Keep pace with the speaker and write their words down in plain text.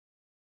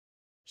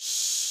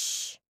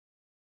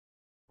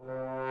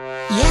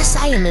Yes,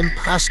 I am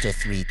imposter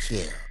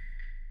 3Q.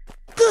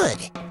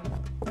 Good.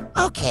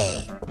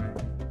 Okay.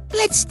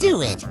 Let's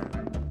do it.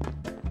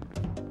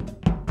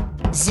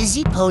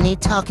 Zizzy Pony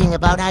talking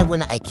about I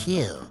win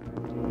IQ.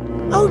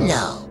 Oh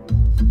no.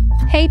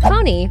 Hey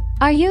Pony,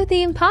 are you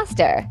the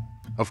imposter?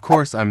 Of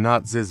course I'm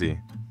not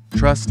Zizzy.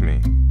 Trust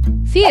me.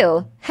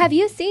 Phew, have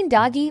you seen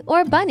Doggy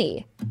or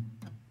Bunny?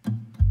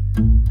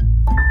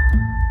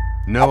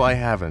 No, I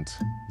haven't.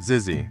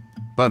 Zizzy.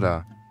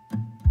 But,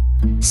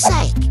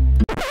 Psych.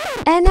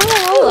 And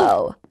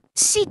hello.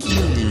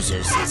 CQ loser,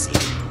 Zizzy.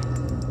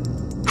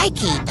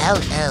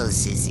 IKLL,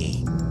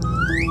 Zizzy.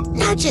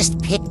 Now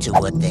just pick to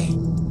what they...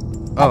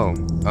 Oh,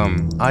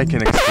 I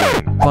can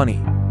explain.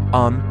 Bunny.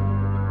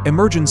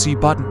 Emergency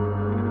button.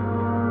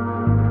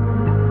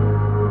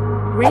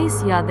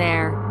 Race ya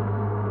there.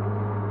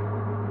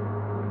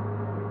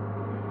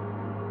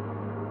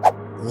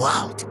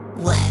 Walt.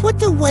 What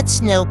the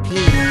what's no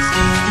please?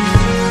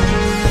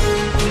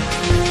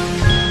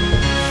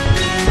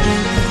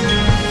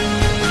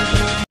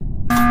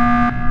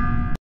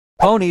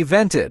 Pony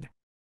vented.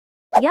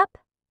 Yep,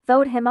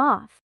 vote him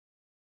off.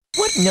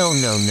 What? No,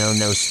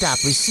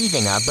 stop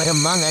receiving our But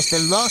Among Us the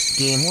Lost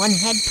game one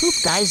had poop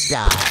guys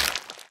die.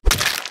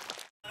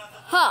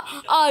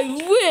 Ha! I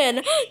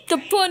win! The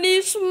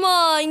pony's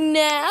mine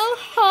now!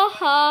 Ha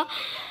ha!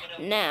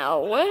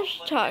 Now we're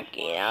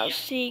talking our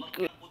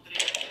secret.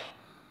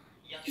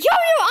 Yo,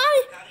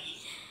 I...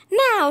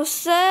 Now,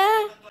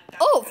 sir!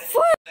 Oh,